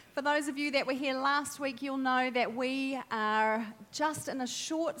For those of you that were here last week, you'll know that we are just in a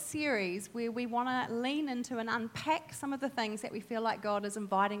short series where we want to lean into and unpack some of the things that we feel like God is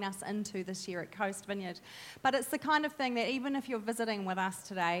inviting us into this year at Coast Vineyard. But it's the kind of thing that even if you're visiting with us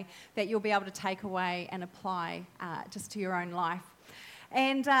today, that you'll be able to take away and apply just to your own life.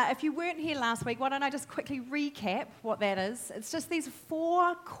 And if you weren't here last week, why don't I just quickly recap what that is? It's just these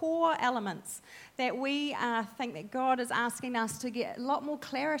 4 core elements that we think that God is asking us to get a lot more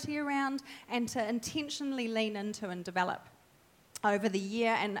clarity around and to intentionally lean into and develop over the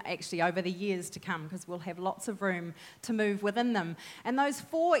year and actually over the years to come, because we'll have lots of room to move within them. And those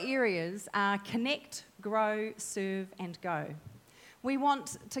 4 areas are connect, grow, serve, and go. We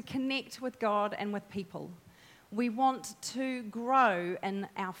want to connect with God and with people. We want to grow in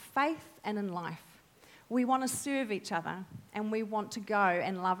our faith and in life. We want to serve each other, and we want to go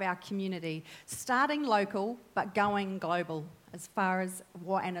and love our community, starting local but going global as far as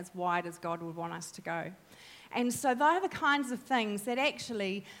and as wide as God would want us to go. And so they're the kinds of things that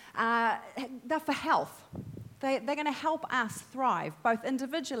actually they're for health. They're going to help us thrive, both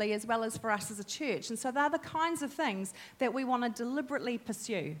individually as well as for us as a church. And so they're the kinds of things that we want to deliberately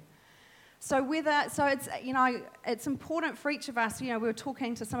pursue. So it's important for each of us. We were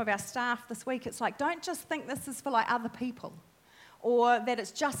talking to some of our staff this week. It's like, don't just think this is for like other people, or that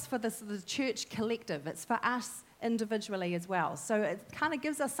it's just for the church collective. It's for us individually as well. So it kind of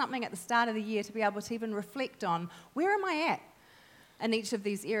gives us something at the start of the year to be able to even reflect on, where am I at in each of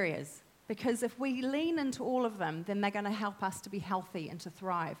these areas? Because if we lean into all of them, then they're going to help us to be healthy and to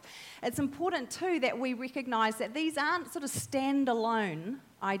thrive. It's important too that we recognise that these aren't sort of standalone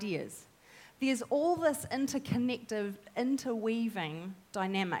ideas. There's all this interconnected, interweaving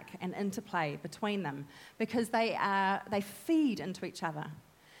dynamic and interplay between them, because they feed into each other.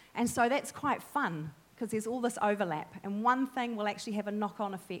 And so that's quite fun, because there's all this overlap, and one thing will actually have a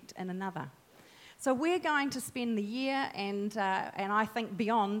knock-on effect in another. So we're going to spend the year and I think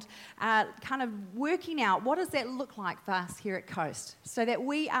beyond kind of working out what does that look like for us here at Coast, so that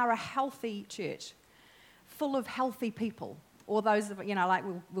we are a healthy church, full of healthy people. Or those,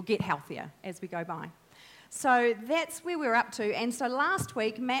 we'll get healthier as we go by. So that's where we're up to. And so last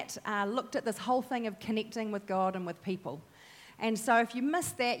week, Matt looked at this whole thing of connecting with God and with people. And so if you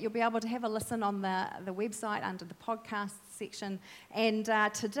missed that, you'll be able to have a listen on the website under the podcast section. And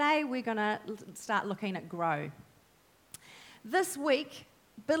today we're going to start looking at grow. This week,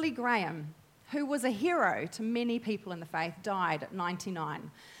 Billy Graham, who was a hero to many people in the faith, died at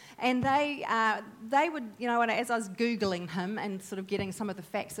 99. And they would, and as I was Googling him and sort of getting some of the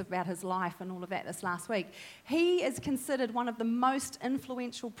facts about his life and all of that this last week, he is considered one of the most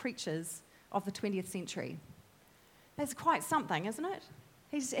influential preachers of the 20th century. That's quite something, isn't it?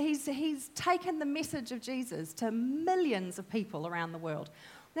 He's taken the message of Jesus to millions of people around the world.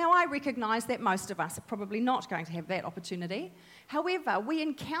 Now, I recognise that most of us are probably not going to have that opportunity. However, we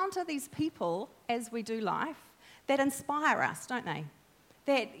encounter these people as we do life that inspire us, don't they?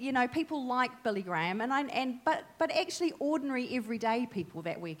 That, people like Billy Graham, but actually ordinary, everyday people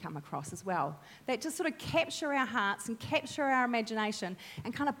that we come across as well, that just sort of capture our hearts and capture our imagination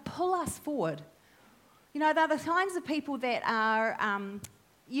and kind of pull us forward. They're the kinds of people that are,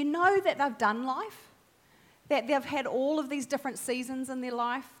 that they've done life, that they've had all of these different seasons in their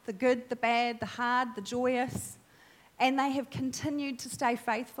life, the good, the bad, the hard, the joyous, and they have continued to stay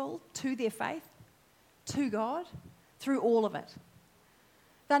faithful to their faith, to God, through all of it.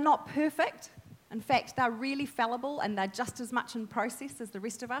 They're not perfect. In fact, they're really fallible, and they're just as much in process as the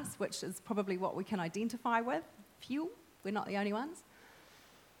rest of us, which is probably what we can identify with. We're not the only ones.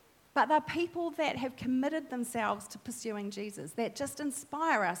 But they're people that have committed themselves to pursuing Jesus, that just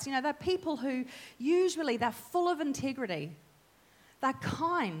inspire us. They're people who usually they're full of integrity. They're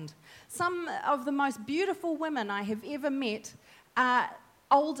kind. Some of the most beautiful women I have ever met are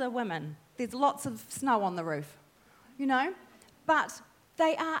older women. There's lots of snow on the roof, but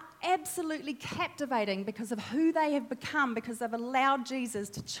they are absolutely captivating because of who they have become, because they've allowed Jesus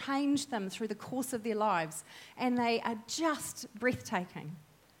to change them through the course of their lives, and they are just breathtaking.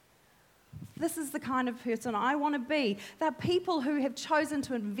 This is the kind of person I want to be. They're people who have chosen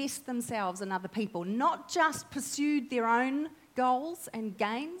to invest themselves in other people, not just pursued their own goals and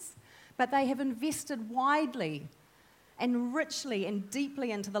gains, but they have invested widely and richly and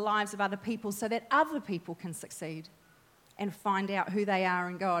deeply into the lives of other people so that other people can succeed and find out who they are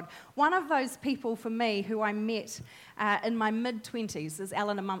in God. One of those people for me who I met in my mid-20s is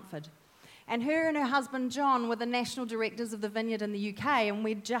Eleanor Mumford. And her and her husband John were the national directors of the Vineyard in the UK, and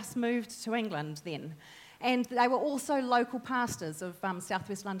we'd just moved to England then. And they were also local pastors of South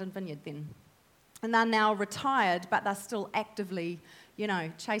West London Vineyard then. And they're now retired, but they're still actively,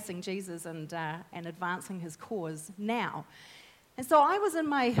 chasing Jesus and advancing his cause now. And so I was in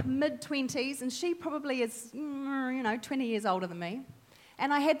my mid-20s, and she probably is, 20 years older than me.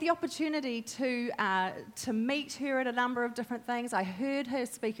 And I had the opportunity to meet her at a number of different things. I heard her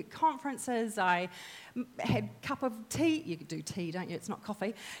speak at conferences. I had a cup of tea. You could do tea, don't you? It's not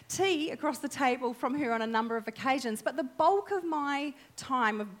coffee. Tea across the table from her on a number of occasions. But the bulk of my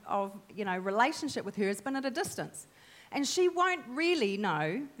time of relationship with her has been at a distance. And she won't really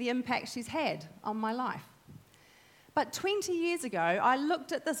know the impact she's had on my life. But 20 years ago, I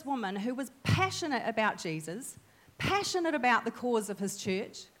looked at this woman who was passionate about Jesus, passionate about the cause of his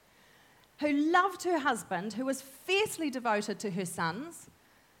church, who loved her husband, who was fiercely devoted to her sons,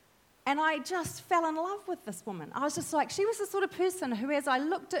 and I just fell in love with this woman. I was just like, she was the sort of person who, as I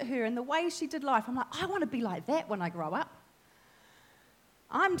looked at her and the way she did life, I'm like, I want to be like that when I grow up.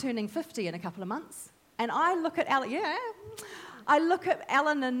 I'm turning 50 in a couple of months, and I look at Eleanor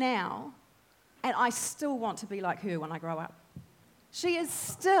now, and I still want to be like her when I grow up.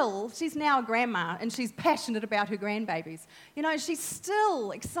 She's now a grandma, and she's passionate about her grandbabies. She's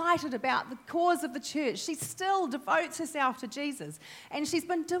still excited about the cause of the church. She still devotes herself to Jesus. And she's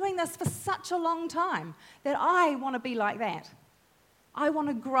been doing this for such a long time that I want to be like that. I want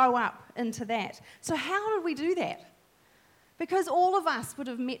to grow up into that. So how did we do that? Because all of us would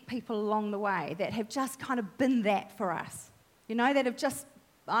have met people along the way that have just kind of been that for us. That have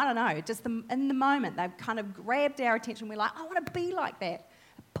just, in the moment, they've kind of grabbed our attention. We're like, I want to be like that.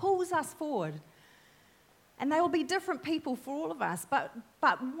 It pulls us forward. And they will be different people for all of us. But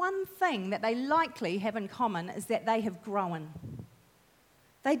one thing that they likely have in common is that they have grown.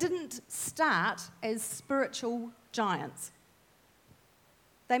 They didn't start as spiritual giants.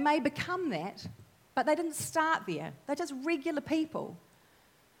 They may become that, but they didn't start there. They're just regular people.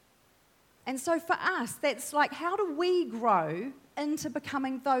 And so for us, that's like, how do we grow into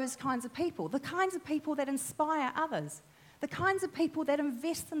becoming those kinds of people? The kinds of people that inspire others. The kinds of people that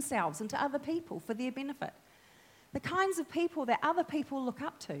invest themselves into other people for their benefit. The kinds of people that other people look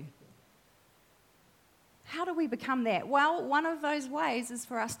up to. How do we become that? Well, one of those ways is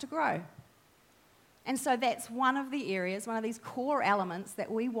for us to grow. And so that's one of the areas, one of these core elements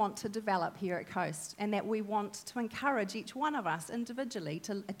that we want to develop here at Coast, and that we want to encourage each one of us individually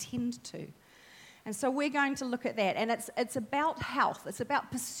to attend to. And so we're going to look at that. And it's about health. It's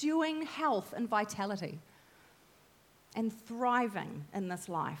about pursuing health and vitality and thriving in this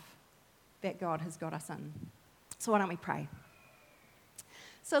life that God has got us in. So why don't we pray?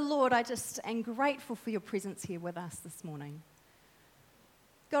 So Lord, I just am grateful for your presence here with us this morning.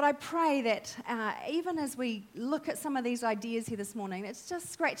 God, I pray that even as we look at some of these ideas here this morning, it's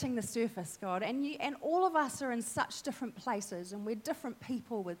just scratching the surface, God. And all of us are in such different places, and we're different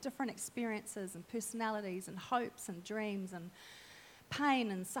people with different experiences and personalities and hopes and dreams and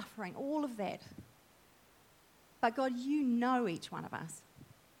pain and suffering, all of that. But God, you know each one of us.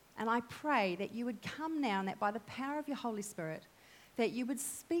 And I pray that you would come now and that by the power of your Holy Spirit, that you would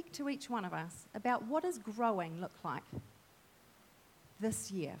speak to each one of us about what does growing look like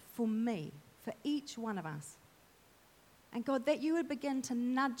this year, for me, for each one of us. And God, that you would begin to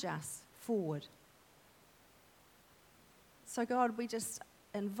nudge us forward. So God, we just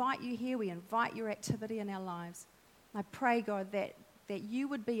invite you here, we invite your activity in our lives. I pray, God, that you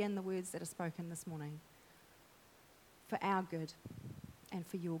would be in the words that are spoken this morning for our good and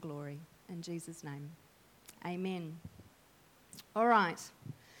for your glory. In Jesus' name, amen. All right,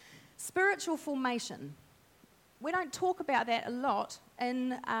 spiritual formation. We don't talk about that a lot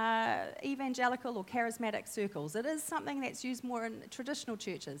in evangelical or charismatic circles. It is something that's used more in traditional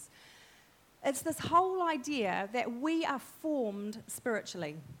churches. It's this whole idea that we are formed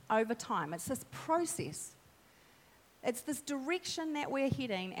spiritually over time. It's this process. It's this direction that we're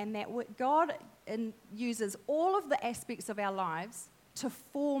heading, and that God uses all of the aspects of our lives to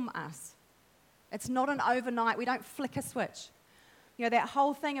form us. It's not an overnight, we don't flick a switch. That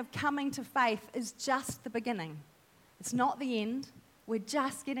whole thing of coming to faith is just the beginning. It's not the end. We're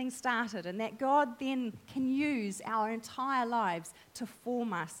just getting started, and that God then can use our entire lives to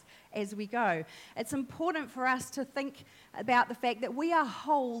form us as we go. It's important for us to think about the fact that we are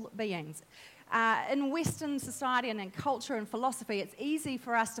whole beings. In Western society and in culture and philosophy, it's easy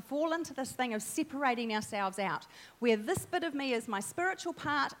for us to fall into this thing of separating ourselves out, where this bit of me is my spiritual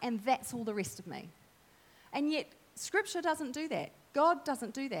part and that's all the rest of me. And yet, Scripture doesn't do that. God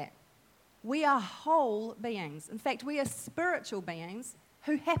doesn't do that. We are whole beings. In fact, we are spiritual beings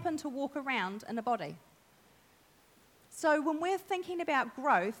who happen to walk around in a body. So when we're thinking about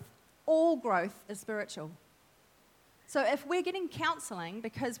growth, all growth is spiritual. So if we're getting counselling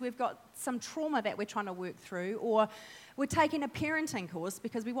because we've got some trauma that we're trying to work through, or we're taking a parenting course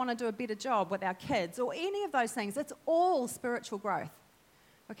because we want to do a better job with our kids, or any of those things, it's all spiritual growth.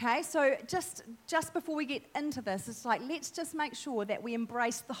 Okay, so just before we get into this, it's like, let's just make sure that we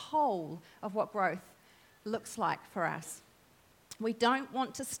embrace the whole of what growth looks like for us. We don't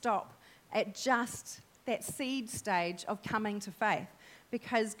want to stop at just that seed stage of coming to faith,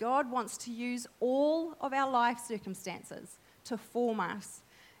 because God wants to use all of our life circumstances to form us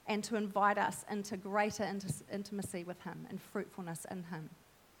and to invite us into greater intimacy with Him and fruitfulness in Him.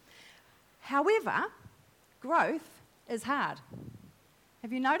 However, growth is hard.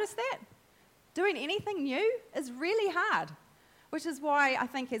 Have you noticed that? Doing anything new is really hard, which is why I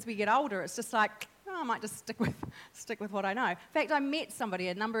think as we get older, it's just like, I might just stick with what I know. In fact, I met somebody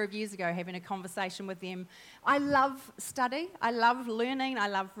a number of years ago having a conversation with them. I love study. I love learning. I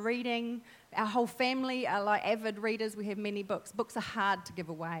love reading. Our whole family are like avid readers. We have many books. Books are hard to give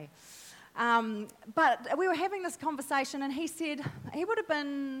away. But we were having this conversation, and he said he would have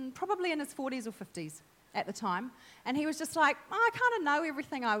been probably in his 40s or 50s at the time. And he was just like, I kind of know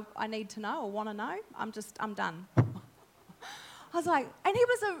everything I need to know or want to know. I'm done. I was like, and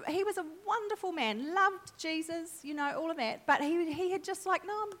he was a wonderful man, loved Jesus, all of that. But he had just like,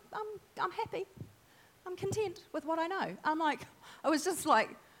 no, I'm happy. I'm content with what I know. I was just like,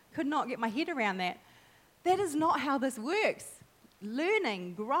 could not get my head around that. That is not how this works.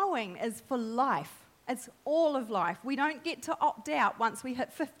 Learning, growing is for life. It's all of life. We don't get to opt out once we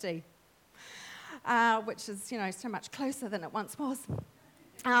hit 50, which is, so much closer than it once was.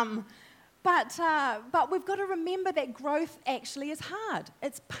 But we've got to remember that growth actually is hard.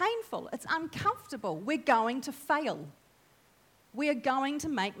 It's painful. It's uncomfortable. We're going to fail. We're going to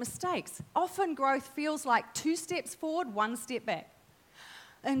make mistakes. Often growth feels like 2 steps forward, 1 step back.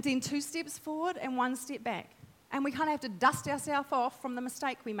 And then 2 steps forward and 1 step back. And we kind of have to dust ourselves off from the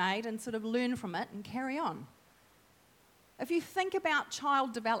mistake we made and sort of learn from it and carry on. If you think about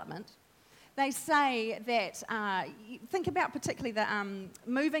child development, they say that, think about particularly the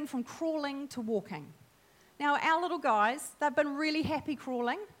moving from crawling to walking. Now, our little guys, they've been really happy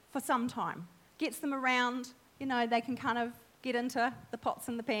crawling for some time. Gets them around, they can kind of get into the pots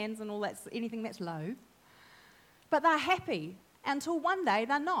and the pans and all that, anything that's low. But they're happy until one day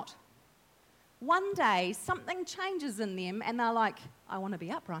they're not. One day, something changes in them and they're like, I want to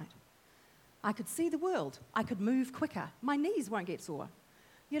be upright. I could see the world. I could move quicker. My knees won't get sore.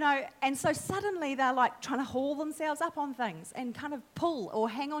 And so suddenly they're like trying to haul themselves up on things and kind of pull or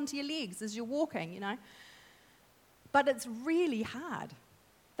hang onto your legs as you're walking, But it's really hard.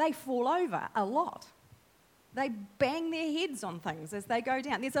 They fall over a lot. They bang their heads on things as they go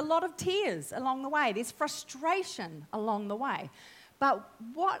down. There's a lot of tears along the way. There's frustration along the way. But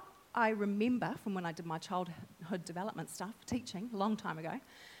what I remember from when I did my childhood development stuff, teaching a long time ago,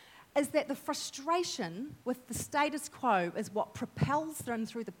 is that the frustration with the status quo is what propels them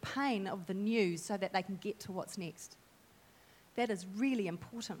through the pain of the new so that they can get to what's next. That is really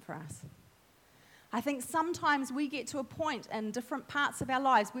important for us. I think sometimes we get to a point in different parts of our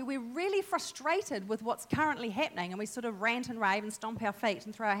lives where we're really frustrated with what's currently happening, and we sort of rant and rave and stomp our feet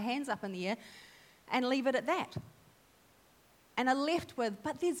and throw our hands up in the air and leave it at that. And are left with,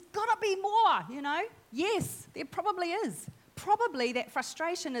 but there's got to be more, Yes, there probably is. Probably that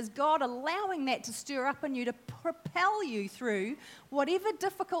frustration is God allowing that to stir up in you to propel you through whatever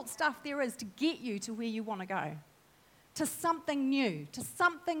difficult stuff there is to get you to where you want to go, to something new, to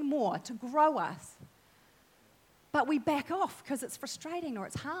something more, to grow us. But we back off because it's frustrating or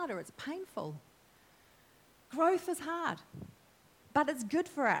it's hard or it's painful. Growth is hard, but it's good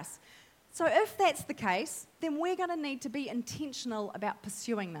for us. So if that's the case, then we're going to need to be intentional about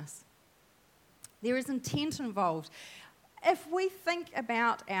pursuing this. There is intent involved. If we think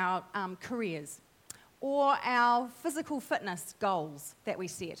about our careers or our physical fitness goals that we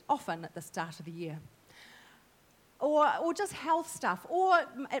set, often at the start of the year, or just health stuff, or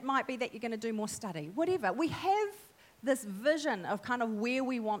it might be that you're going to do more study, whatever, we have this vision of kind of where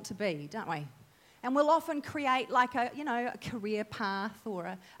we want to be, don't we? And we'll often create like a career path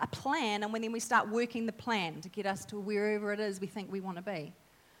or a plan, and then we start working the plan to get us to wherever it is we think we want to be.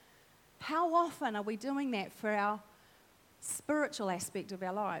 How often are we doing that for our spiritual aspect of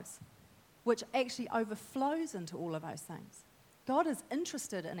our lives, which actually overflows into all of those things? God is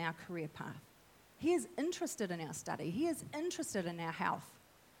interested in our career path. He is interested in our study. He is interested in our health.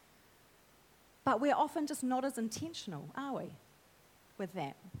 But we're often just not as intentional, are we, with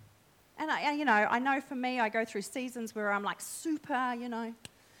that? And I know for me, I go through seasons where I'm like super,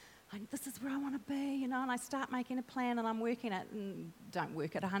 this is where I want to be, and I start making a plan and I'm working it, and don't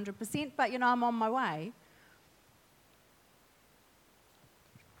work at 100%, but I'm on my way.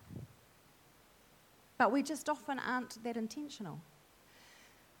 but we just often aren't that intentional.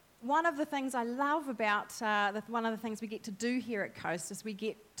 One of the things I love about one of the things we get to do here at Coast is we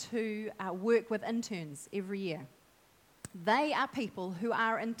get to work with interns every year. They are people who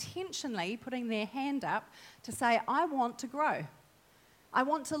are intentionally putting their hand up to say, I want to grow. I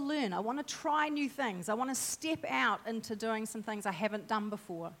want to learn. I want to try new things. I want to step out into doing some things I haven't done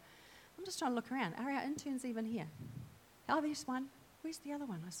before. I'm just trying to look around. Are our interns even here? Oh, there's one. Where's the other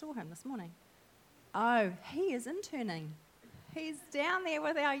one? I saw him this morning. Oh, he is interning. He's down there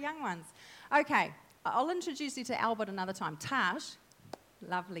with our young ones. Okay, I'll introduce you to Albert another time. Tash,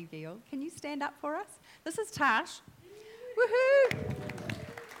 lovely girl. Can you stand up for us? This is Tash. Woohoo!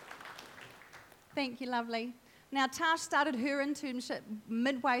 Thank you, lovely. Now, Tash started her internship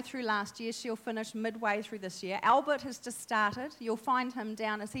midway through last year. She'll finish midway through this year. Albert has just started. You'll find him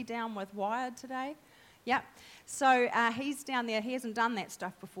down. Is he down with Wired today? Yep. So he's down there. He hasn't done that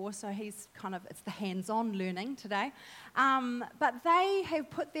stuff before, so he's it's the hands-on learning today. But they have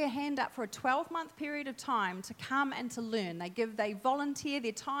put their hand up for a 12-month period of time to come and to learn. They volunteer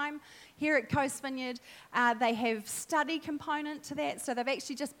their time here at Coast Vineyard. They have study component to that, so they've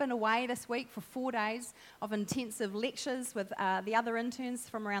actually just been away this week for 4 days of intensive lectures with the other interns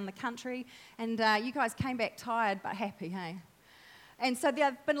from around the country. And you guys came back tired but happy, hey? And so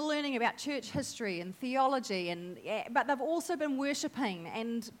they've been learning about church history and theology, but they've also been worshipping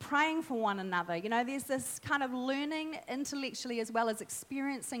and praying for one another. You know, there's this kind of learning intellectually as well as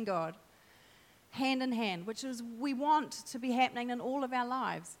experiencing God hand in hand, which is we want to be happening in all of our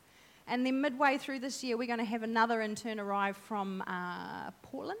lives. And then midway through this year, we're going to have another intern arrive from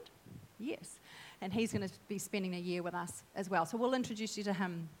Portland. Yes. And he's going to be spending a year with us as well. So we'll introduce you to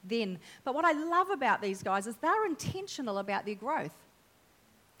him then. But what I love about these guys is they're intentional about their growth.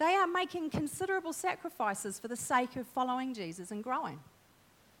 They are making considerable sacrifices for the sake of following Jesus and growing.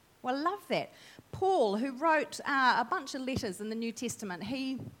 Well, I love that. Paul, who wrote a bunch of letters in the New Testament,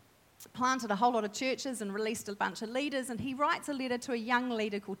 he planted a whole lot of churches and released a bunch of leaders, and he writes a letter to a young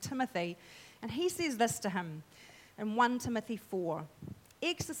leader called Timothy, and he says this to him in 1 Timothy 4.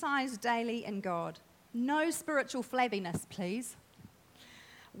 Exercise daily in God. No spiritual flabbiness, please.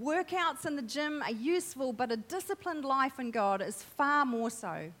 Workouts in the gym are useful, but a disciplined life in God is far more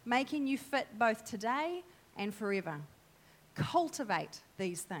so, making you fit both today and forever. Cultivate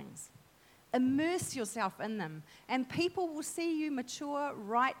these things. Immerse yourself in them, and people will see you mature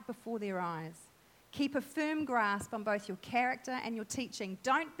right before their eyes. Keep a firm grasp on both your character and your teaching.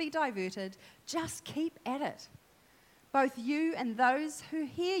 Don't be diverted, just keep at it. Both you and those who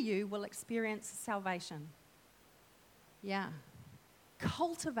hear you will experience salvation. Yeah.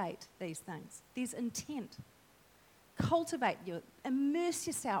 Cultivate these things. There's intent. Immerse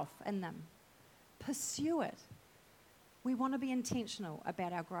yourself in them. Pursue it. We want to be intentional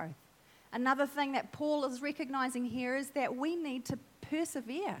about our growth. Another thing that Paul is recognizing here is that we need to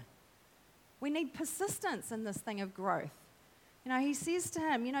persevere. We need persistence in this thing of growth. You know, he says to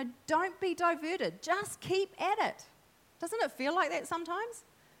him, don't be diverted. Just keep at it. Doesn't it feel like that sometimes?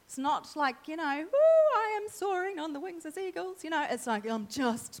 It's not like, woo, I am soaring on the wings as eagles. It's like I'm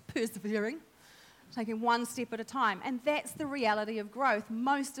just persevering, taking one step at a time. And that's the reality of growth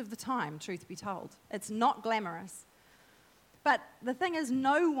most of the time, truth be told. It's not glamorous. But the thing is,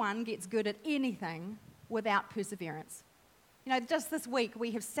 no one gets good at anything without perseverance. Just this week,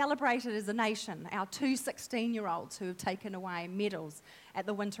 we have celebrated as a nation our 2 16-year-olds who have taken away medals at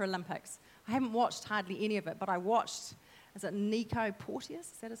the Winter Olympics. I haven't watched hardly any of it, but I watched. Is it Nico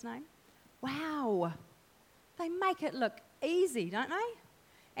Porteous? Is that his name? Wow. They make it look easy, don't they?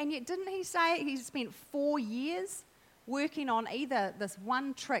 And yet, didn't he say he spent 4 years working on either this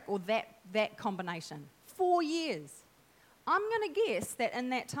one trick or that combination? 4 years. I'm going to guess that in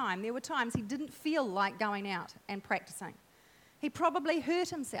that time, there were times he didn't feel like going out and practicing. He probably hurt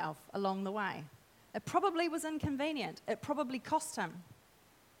himself along the way. It probably was inconvenient. It probably cost him.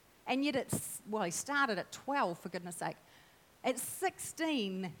 And yet he started at 12, for goodness sake. At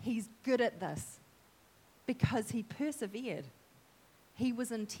 16, he's good at this because he persevered. He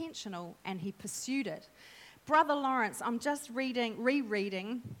was intentional and he pursued it. Brother Lawrence, I'm just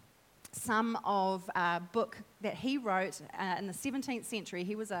rereading some of a book that he wrote in the 17th century.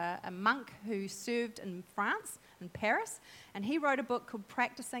 He was a monk who served in France, in Paris, and he wrote a book called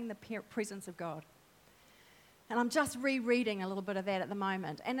Practicing the Presence of God. And I'm just rereading a little bit of that at the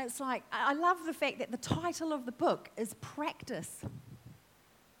moment. And it's like, I love the fact that the title of the book is Practice.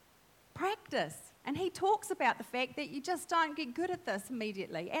 Practice. And he talks about the fact that you just don't get good at this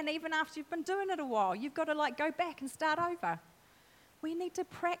immediately. And even after you've been doing it a while, you've got to go back and start over. We need to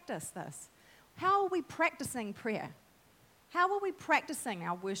practice this. How are we practicing prayer? How are we practicing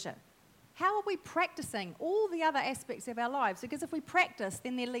our worship? How are we practicing all the other aspects of our lives? Because if we practice,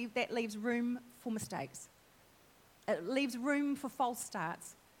 then that leaves room for mistakes. It leaves room for false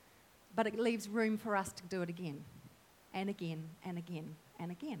starts, but it leaves room for us to do it again and again and again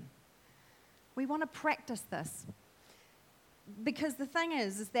and again. We want to practice this. Because the thing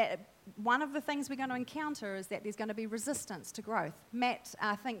is that one of the things we're going to encounter is that there's going to be resistance to growth. Matt,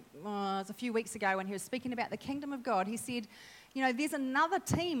 I think it was a few weeks ago when he was speaking about the kingdom of God, he said, there's another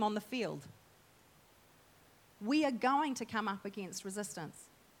team on the field. We are going to come up against resistance,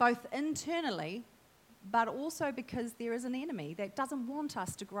 both internally, but also because there is an enemy that doesn't want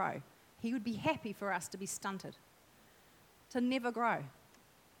us to grow. He would be happy for us to be stunted, to never grow,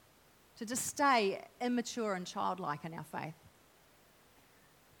 to just stay immature and childlike in our faith.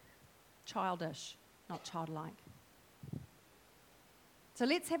 Childish, not childlike. So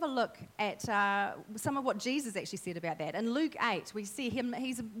let's have a look at some of what Jesus actually said about that. In Luke 8, we see him,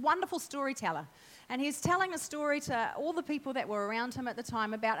 he's a wonderful storyteller. And he's telling a story to all the people that were around him at the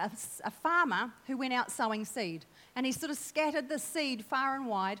time about a farmer who went out sowing seed. And he sort of scattered the seed far and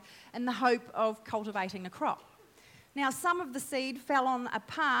wide in the hope of cultivating a crop. Now, some of the seed fell on a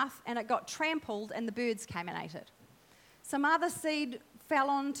path and it got trampled and the birds came and ate it. Some other seed fell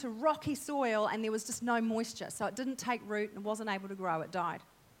onto rocky soil and there was just no moisture, so it didn't take root and wasn't able to grow, it died.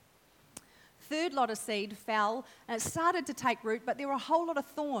 Third lot of seed fell and it started to take root, but there were a whole lot of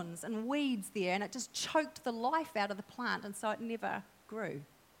thorns and weeds there and it just choked the life out of the plant and so it never grew.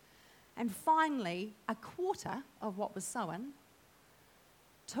 And finally, a quarter of what was sown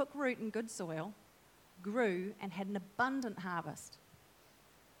took root in good soil, grew and had an abundant harvest.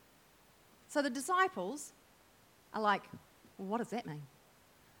 So the disciples are like, well, what does that mean?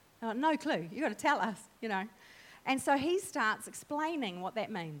 They're like, no clue, you've got to tell us, And so he starts explaining what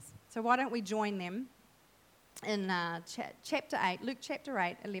that means. So why don't we join them in chapter 8, Luke chapter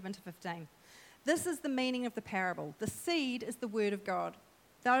 8, 11 to 15. This is the meaning of the parable. The seed is the word of God.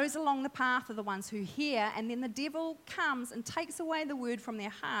 Those along the path are the ones who hear, and then the devil comes and takes away the word from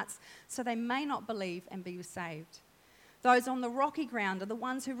their hearts so they may not believe and be saved. Those on the rocky ground are the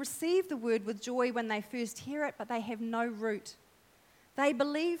ones who receive the word with joy when they first hear it, but they have no root. They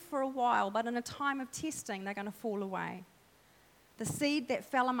believe for a while, but in a time of testing, they're going to fall away. The seed that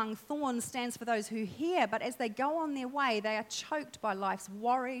fell among thorns stands for those who hear, but as they go on their way, they are choked by life's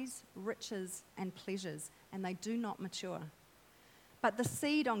worries, riches, and pleasures, and they do not mature. But the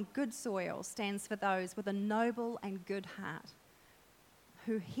seed on good soil stands for those with a noble and good heart,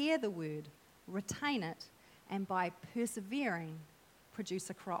 who hear the word, retain it, and by persevering, produce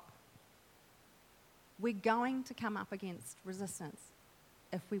a crop. We're going to come up against resistance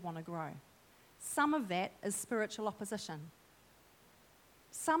if we want to grow. Some of that is spiritual opposition.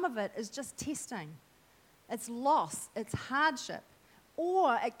 Some of it is just testing. It's loss, it's hardship,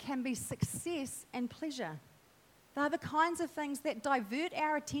 or it can be success and pleasure. They're the kinds of things that divert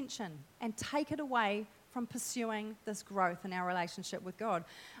our attention and take it away from pursuing this growth in our relationship with God.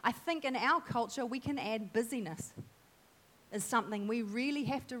 I think in our culture, we can add busyness as something we really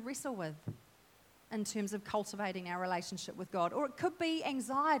have to wrestle with in terms of cultivating our relationship with God. Or it could be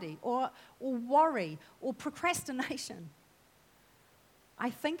anxiety or worry or procrastination. I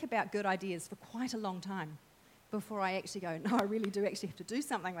think about good ideas for quite a long time before I actually go, no, I really do actually have to do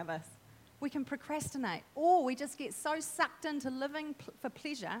something with this. We can procrastinate, or we just get so sucked into living for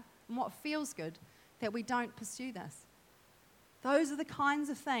pleasure and what feels good that we don't pursue this. Those are the kinds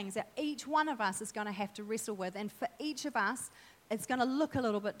of things that each one of us is going to have to wrestle with, and for each of us, it's going to look a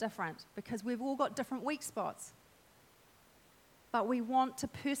little bit different because we've all got different weak spots. But we want to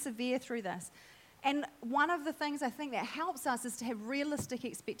persevere through this. And one of the things I think that helps us is to have realistic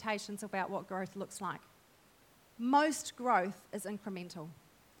expectations about what growth looks like. Most growth is incremental.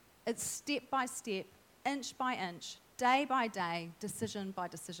 It's step by step, inch by inch, day by day, decision by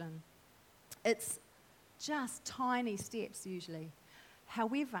decision. It's just tiny steps usually.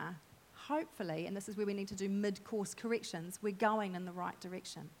 However, hopefully, and this is where we need to do mid-course corrections, we're going in the right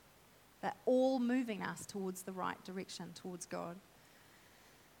direction. They're all moving us towards the right direction, towards God.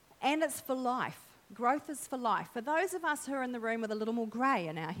 And it's for life. Growth is for life. For those of us who are in the room with a little more grey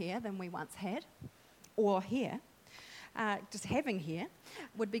in our hair than we once had, or hair, just having hair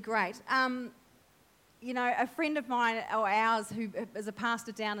would be great. A friend of mine, or ours, who is a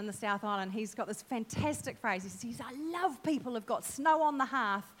pastor down in the South Island, he's got this fantastic phrase. He says, I love people who've got snow on the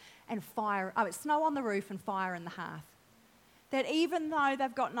hearth and fire, snow on the roof and fire in the hearth. That even though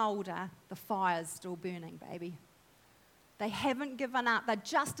they've gotten older, the fire's still burning, baby. They haven't given up. They're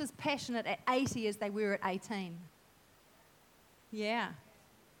just as passionate at 80 as they were at 18. Yeah.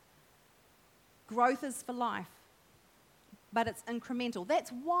 Growth is for life. but it's incremental.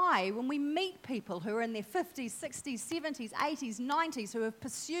 That's why when we meet people who are in their 50s, 60s, 70s, 80s, 90s, who have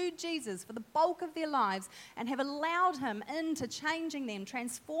pursued Jesus for the bulk of their lives and have allowed him into changing them,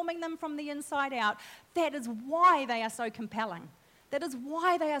 transforming them from the inside out, that is why they are so compelling. That is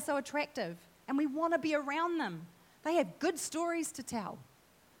why they are so attractive, and we want to be around them. They have good stories to tell.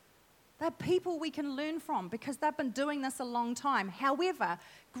 They're people we can learn from because they've been doing this a long time. However,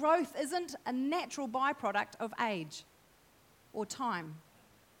 growth isn't a natural byproduct of age or time.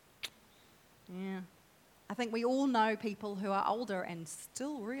 Yeah. I think we all know people who are older and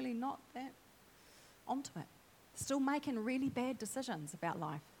still really not that onto it. Still making really bad decisions about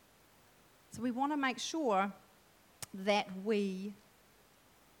life. So we want to make sure that we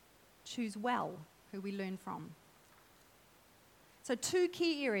choose well who we learn from. So 2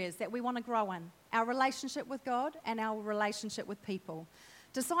 key areas that we want to grow in: our relationship with God and our relationship with people.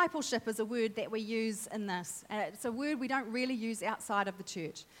 Discipleship is a word that we use in this. It's a word we don't really use outside of the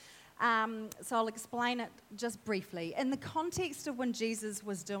church. So I'll explain it just briefly. In the context of when Jesus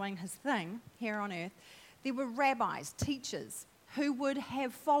was doing his thing here on earth, there were rabbis, teachers, who would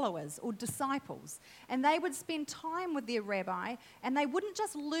have followers or disciples. And they would spend time with their rabbi, and they wouldn't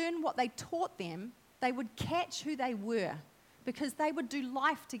just learn what they taught them, they would catch who they were, because they would do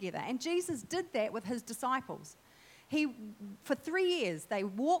life together. And Jesus did that with his disciples. For 3 years, they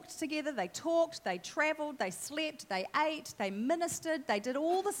walked together, they talked, they traveled, they slept, they ate, they ministered, they did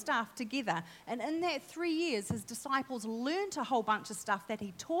all the stuff together. And in that 3 years, his disciples learned a whole bunch of stuff that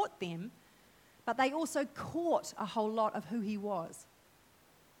he taught them, but they also caught a whole lot of who he was.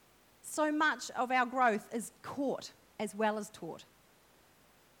 So much of our growth is caught as well as taught.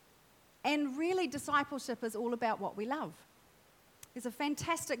 And really, discipleship is all about what we love. There's a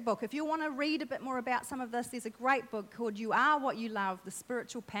fantastic book. If you want to read a bit more about some of this, there's a great book called You Are What You Love, The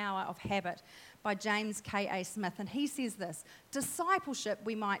Spiritual Power of Habit by James K.A. Smith. And he says this: discipleship,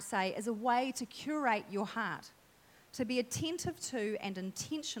 we might say, is a way to curate your heart, to be attentive to and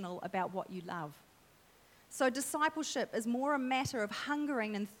intentional about what you love. So discipleship is more a matter of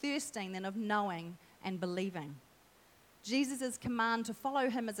hungering and thirsting than of knowing and believing. Jesus' command to follow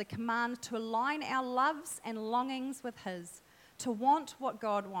him is a command to align our loves and longings with his, to want what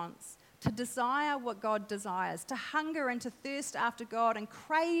God wants, to desire what God desires, to hunger and to thirst after God and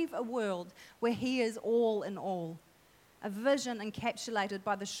crave a world where he is all in all, a vision encapsulated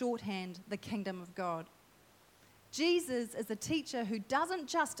by the shorthand, the kingdom of God. Jesus is a teacher who doesn't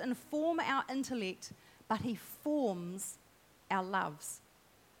just inform our intellect, but he forms our loves.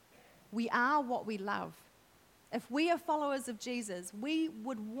 We are what we love. If we are followers of Jesus, we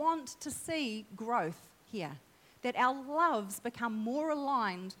would want to see growth here, that our loves become more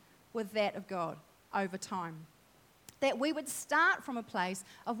aligned with that of God over time. That we would start from a place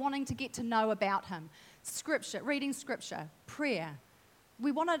of wanting to get to know about him. Scripture, reading scripture, prayer.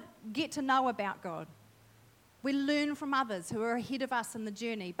 We want to get to know about God. We learn from others who are ahead of us in the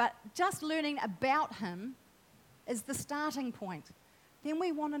journey, but just learning about him is the starting point. Then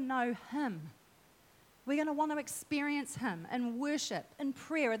we want to know him. We're going to want to experience him in worship, in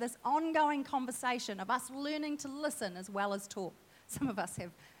prayer, this ongoing conversation of us learning to listen as well as talk. Some of us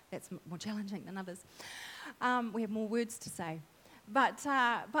have, that's more challenging than others. We have more words to say. But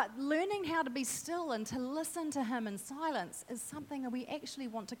learning how to be still and to listen to him in silence is something that we actually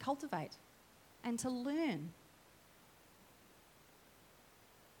want to cultivate and to learn.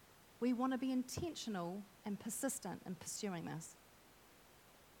 We want to be intentional and persistent in pursuing this.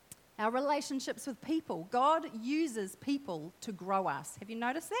 Our relationships with people. God uses people to grow us. Have you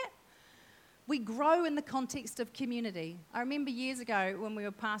noticed that? We grow in the context of community. I remember years ago when we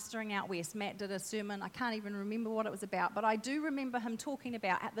were pastoring out west, Matt did a sermon. I can't even remember what it was about, but I do remember him talking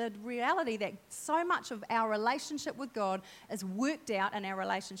about the reality that so much of our relationship with God is worked out in our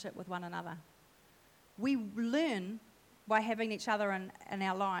relationship with one another. We learn by having each other in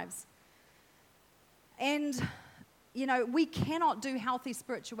our lives. And you know, we cannot do healthy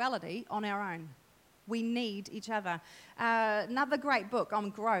spirituality on our own. We need each other. Another great book on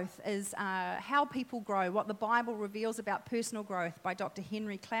growth is How People Grow, What the Bible Reveals About Personal Growth by Dr.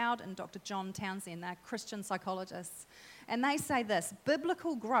 Henry Cloud and Dr. John Townsend. They're Christian psychologists. And they say this: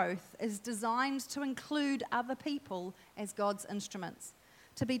 biblical growth is designed to include other people as God's instruments.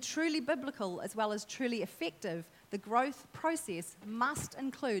 To be truly biblical as well as truly effective, the growth process must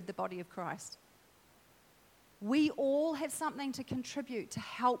include the body of Christ. We all have something to contribute to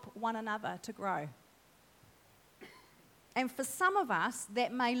help one another to grow. And for some of us,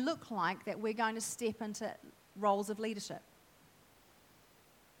 that may look like that we're going to step into roles of leadership.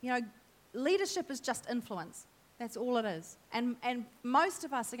 You know, leadership is just influence. That's all it is. And most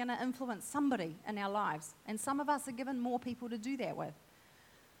of us are going to influence somebody in our lives. And some of us are given more people to do that with.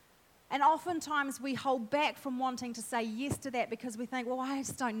 And oftentimes we hold back from wanting to say yes to that because we think, well, I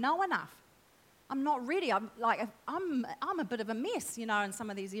just don't know enough. I'm not ready. I'm a bit of a mess, in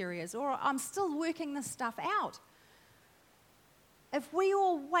some of these areas. Or I'm still working this stuff out. If we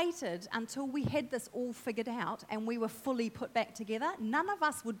all waited until we had this all figured out and we were fully put back together, none of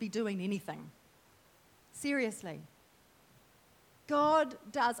us would be doing anything. Seriously. God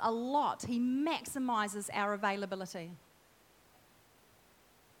does a lot. He maximizes our availability.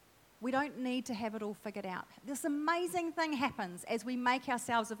 We don't need to have it all figured out. This amazing thing happens as we make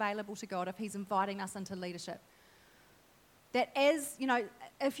ourselves available to God if He's inviting us into leadership. That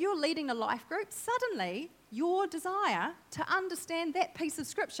if you're leading a life group, suddenly your desire to understand that piece of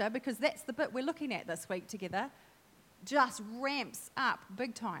scripture, because that's the bit we're looking at this week together, just ramps up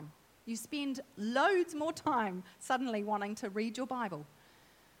big time. You spend loads more time suddenly wanting to read your Bible,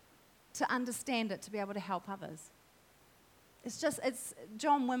 to understand it, to be able to help others. It's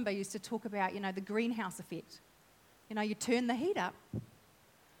John Wimber used to talk about, the greenhouse effect. You turn the heat up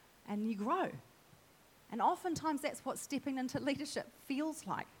and you grow. And oftentimes that's what stepping into leadership feels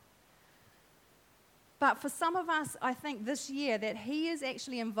like. But for some of us, I think this year that He is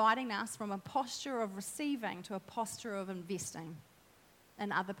actually inviting us from a posture of receiving to a posture of investing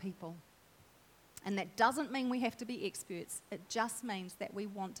in other people. And that doesn't mean we have to be experts. It just means that we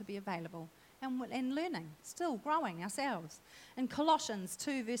want to be available and learning, still growing ourselves. In Colossians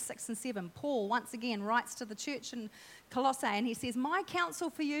 2, verse 6 and 7, Paul once again writes to the church in Colossae and he says, "My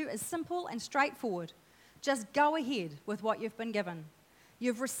counsel for you is simple and straightforward. Just go ahead with what you've been given.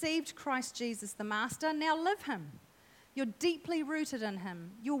 You've received Christ Jesus the Master, now live Him. You're deeply rooted in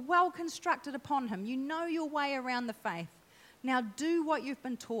Him. You're well constructed upon Him. You know your way around the faith. Now do what you've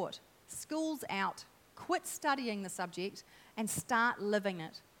been taught. School's out. Quit studying the subject and start living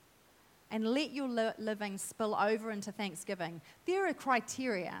it. And let your living spill over into thanksgiving." There are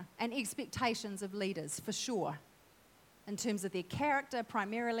criteria and expectations of leaders, for sure, in terms of their character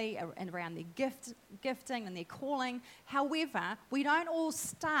primarily and around their gifting and their calling. However, we don't all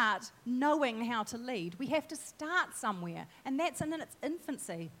start knowing how to lead. We have to start somewhere, and that's in its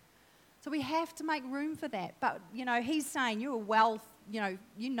infancy. So we have to make room for that. But, He's saying you're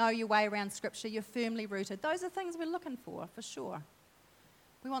you know your way around Scripture, you're firmly rooted. Those are things we're looking for sure.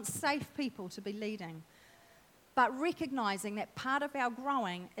 We want safe people to be leading. But recognizing that part of our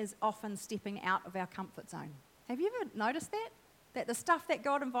growing is often stepping out of our comfort zone. Have you ever noticed that? That the stuff that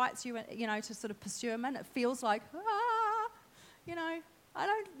God invites you, to sort of pursue Him in, it feels like, I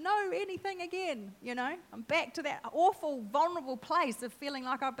don't know anything again, I'm back to that awful, vulnerable place of feeling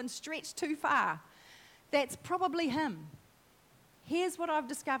like I've been stretched too far. That's probably Him. Here's what I've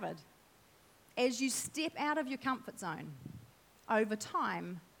discovered. As you step out of your comfort zone, over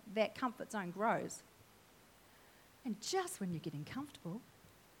time, that comfort zone grows. And just when you're getting comfortable,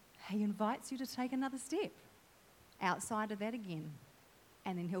 He invites you to take another step outside of that again.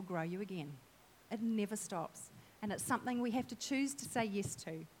 And then He'll grow you again. It never stops. And it's something we have to choose to say yes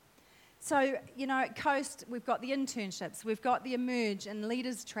to. So, at Coast, we've got the internships, we've got the Emerge and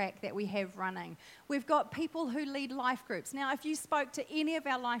Leaders track that we have running. We've got people who lead life groups. Now, if you spoke to any of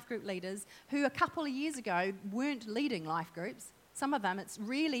our life group leaders who a couple of years ago weren't leading life groups, some of them, it's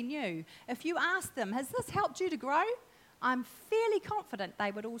really new. If you ask them, has this helped you to grow? I'm fairly confident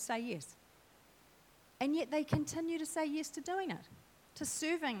they would all say yes. And yet they continue to say yes to doing it, to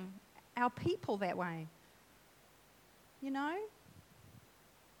serving our people that way.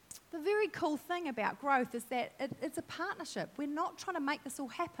 The very cool thing about growth is that it's a partnership. We're not trying to make this all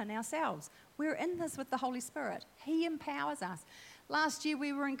happen ourselves. We're in this with the Holy Spirit. He empowers us. Last year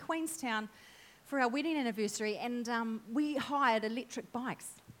we were in Queenstown for our wedding anniversary and we hired electric bikes.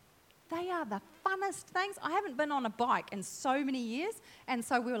 They are the funnest things. I haven't been on a bike in so many years, and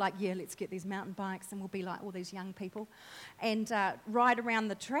so we were like, yeah, let's get these mountain bikes and we'll be like all these young people and ride around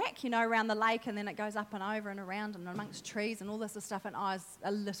the track, around the lake, and then it goes up and over and around and amongst trees and all this sort of stuff, and I was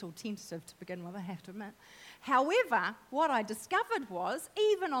a little tentative to begin with, I have to admit. However, what I discovered was,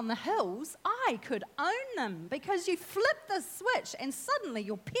 even on the hills, I could own them because you flip the switch and suddenly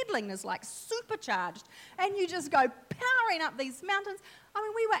your pedaling is like supercharged and you just go powering up these mountains. I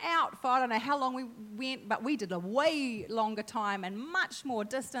mean, we were out for, I don't know how long we went, but we did a way longer time and much more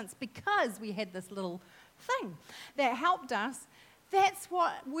distance because we had this little thing that helped us. That's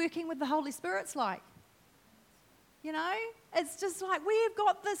what working with the Holy Spirit's like. It's just like we've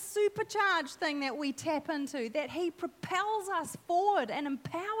got this supercharged thing that we tap into, that He propels us forward and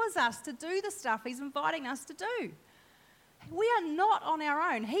empowers us to do the stuff He's inviting us to do. we are not on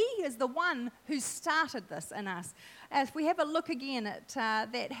our own. He is the one who started this in us. As we have a look again at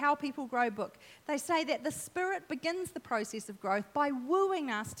that How People Grow book, they say that the Spirit begins the process of growth by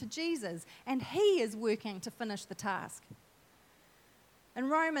wooing us to Jesus, and He is working to finish the task. In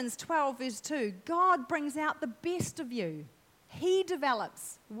Romans 12 verse 2, God brings out the best of you. He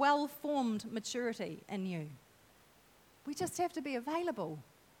develops well-formed maturity in you. We just have to be available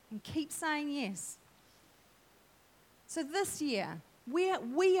and keep saying yes. So this year,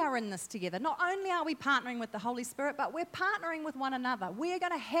 we are in this together. Not only are we partnering with the Holy Spirit, but we're partnering with one another. We're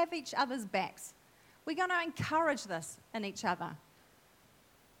going to have each other's backs. We're going to encourage this in each other.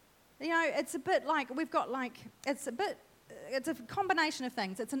 You know, it's a bit like, it's a combination of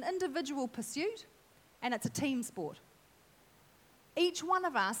things. It's an individual pursuit and it's a team sport. Each one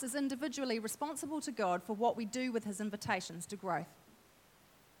of us is individually responsible to God for what we do with His invitations to growth.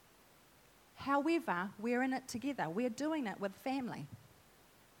 However, we're in it together. We're doing it with family.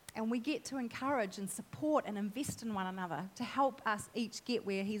 And we get to encourage and support and invest in one another to help us each get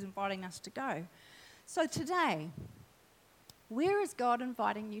where He's inviting us to go. So today, where is God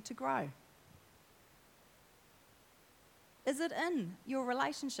inviting you to grow? Is it in your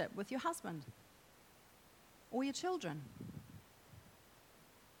relationship with your husband or your children?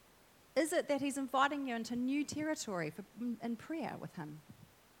 Is it that He's inviting you into new territory in prayer with Him?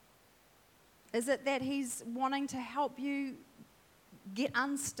 Is it that He's wanting to help you get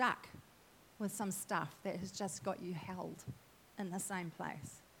unstuck with some stuff that has just got you held in the same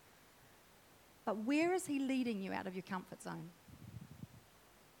place? But where is He leading you out of your comfort zone?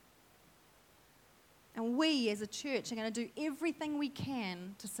 And we as a church are going to do everything we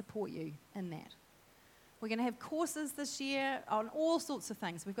can to support you in that. We're going to have courses this year on all sorts of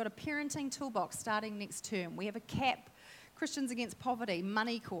things. We've got a parenting toolbox starting next term. We have a CAP, Christians Against Poverty,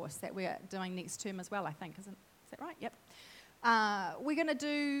 money course that we're doing next term as well, I think. Is that right? Yep. We're going to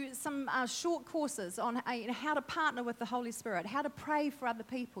do some short courses on how to partner with the Holy Spirit, how to pray for other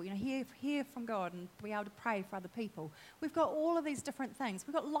people, hear from God and be able to pray for other people. We've got all of these different things.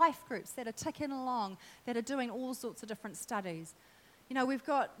 We've got life groups that are ticking along, that are doing all sorts of different studies. We've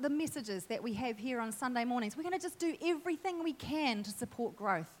got the messages that we have here on Sunday mornings. We're going to just do everything we can to support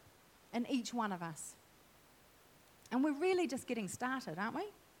growth in each one of us. And we're really just getting started, aren't we?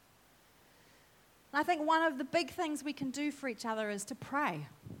 And I think one of the big things we can do for each other is to pray.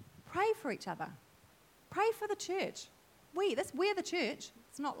 Pray for each other. Pray for the church. We're the church.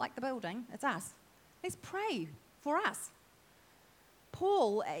 It's not like the building. It's us. Let's pray for us.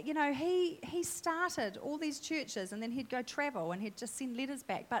 Paul, he started all these churches and then he'd go travel and he'd just send letters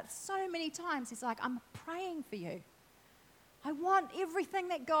back. But so many times he's like, I'm praying for you. I want everything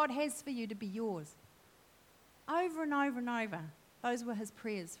that God has for you to be yours. Over and over and over. Those were his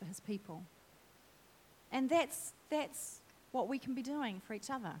prayers for his people. And that's what we can be doing for each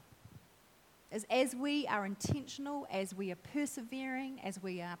other. As we are intentional, as we are persevering, as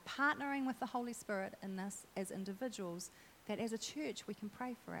we are partnering with the Holy Spirit in this as individuals, that as a church we can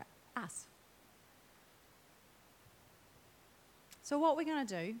pray for us. So what we're going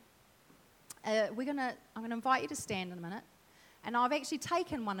to do, I'm going to invite you to stand in a minute. And I've actually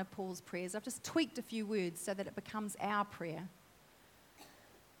taken one of Paul's prayers. I've just tweaked a few words so that it becomes our prayer.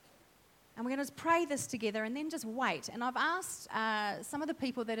 And we're going to pray this together and then just wait. And I've asked some of the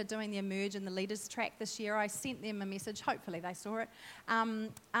people that are doing the Emerge and the Leaders track this year, I sent them a message, hopefully they saw it,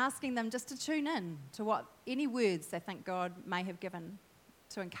 asking them just to tune in to what any words they think God may have given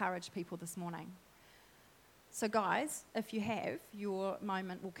to encourage people this morning. So guys, if you have, your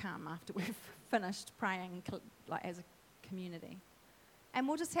moment will come after we've finished praying as a community. And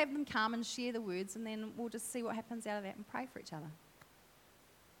we'll just have them come and share the words and then we'll just see what happens out of that and pray for each other.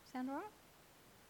 Sound all right?